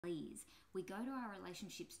please. We go to our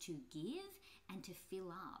relationships to give and to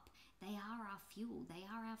fill up. They are our fuel. They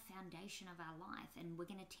are our foundation of our life. And we're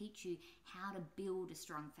going to teach you how to build a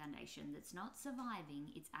strong foundation that's not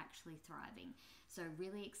surviving, it's actually thriving. So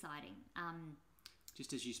really exciting.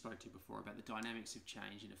 Just as you spoke to before about the dynamics of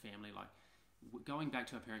change in a family, like going back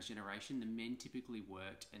to our parents' generation, the men typically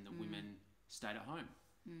worked and the women stayed at home.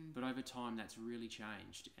 But over time, that's really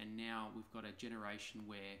changed. And now we've got a generation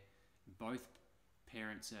where both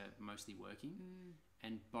parents are mostly working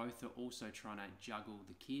and both are also trying to juggle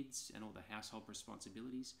the kids and all the household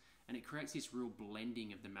responsibilities. And it creates this real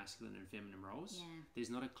blending of the masculine and feminine roles. Yeah. There's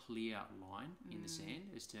not a clear line in the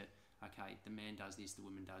sand as to, okay, the man does this, the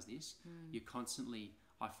woman does this. You're constantly,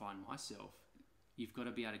 I find myself, you've got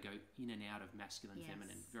to be able to go in and out of masculine and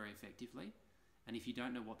feminine very effectively. And if you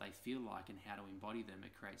don't know what they feel like and how to embody them,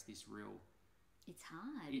 it creates this real... It's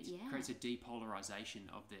hard, It creates a depolarization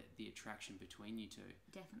of the attraction between you two.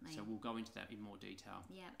 Definitely. So we'll go into that in more detail.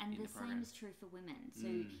 Yeah, and the same is true for women. So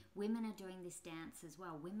women are doing this dance as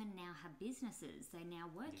well. Women now have businesses. They're now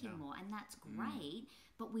working more, and that's great,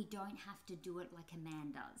 but we don't have to do it like a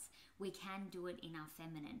man does. We can do it in our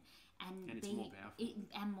feminine. And it's more powerful.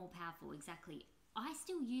 And more powerful, exactly. I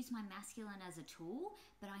still use my masculine as a tool,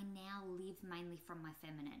 but I now live mainly from my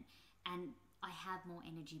feminine. And I have more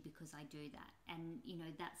energy because I do that. And, you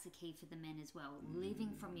know, that's the key for the men as well.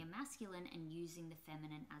 Living from your masculine and using the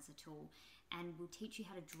feminine as a tool. And we'll teach you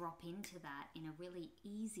how to drop into that in a really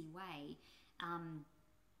easy way,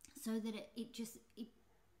 so that it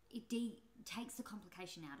takes the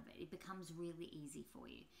complication out of it. It becomes really easy for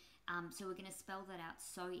you. So we're going to spell that out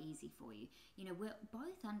so easy for you. You know, we're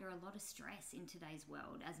both under a lot of stress in today's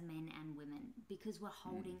world as men and women because we're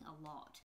holding a lot.